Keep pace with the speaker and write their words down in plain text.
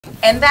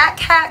And that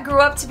cat grew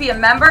up to be a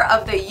member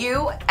of the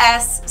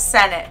U.S.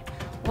 Senate.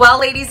 Well,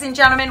 ladies and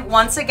gentlemen,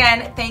 once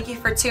again, thank you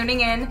for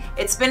tuning in.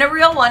 It's been a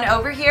real one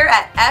over here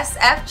at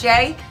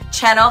SFJ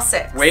Channel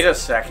 6. Wait a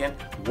second.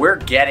 We're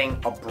getting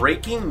a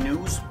breaking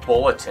news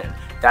bulletin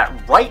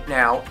that right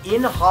now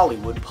in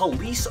Hollywood,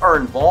 police are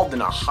involved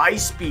in a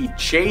high-speed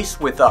chase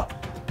with a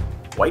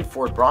white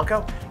Ford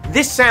Bronco.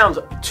 This sounds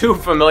too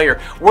familiar.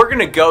 We're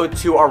gonna go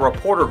to our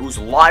reporter who's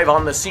live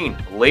on the scene.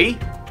 Lee?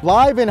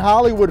 Live in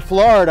Hollywood,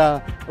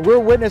 Florida, we're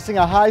witnessing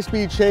a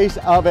high-speed chase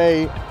of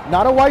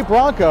not a white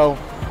Bronco.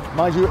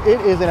 Mind you,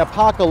 it is an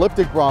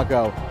apocalyptic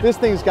Bronco. This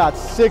thing's got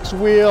 6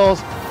 wheels.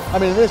 I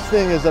mean, this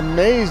thing is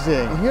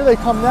amazing. And here they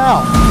come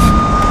now.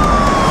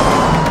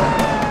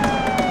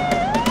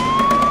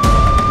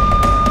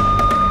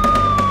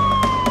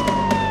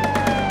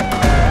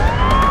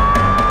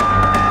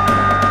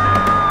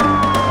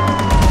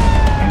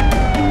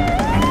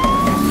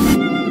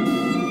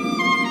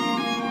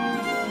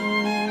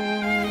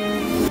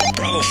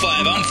 Bravo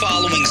 5, I'm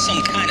following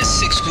some kind of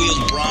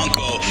 6-wheeled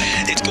Bronco.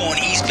 It's going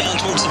eastbound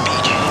towards the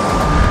beach.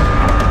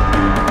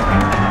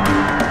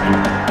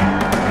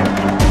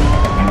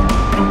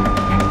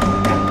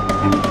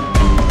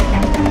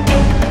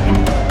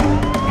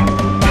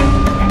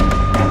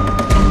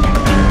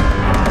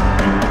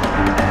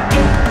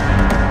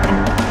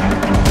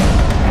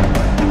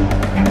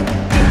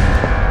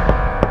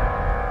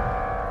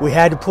 We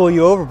had to pull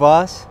you over,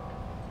 boss.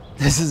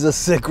 This is a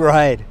sick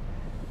ride.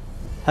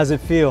 How's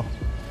it feel?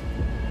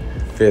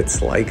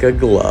 Fits like a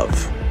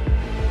glove.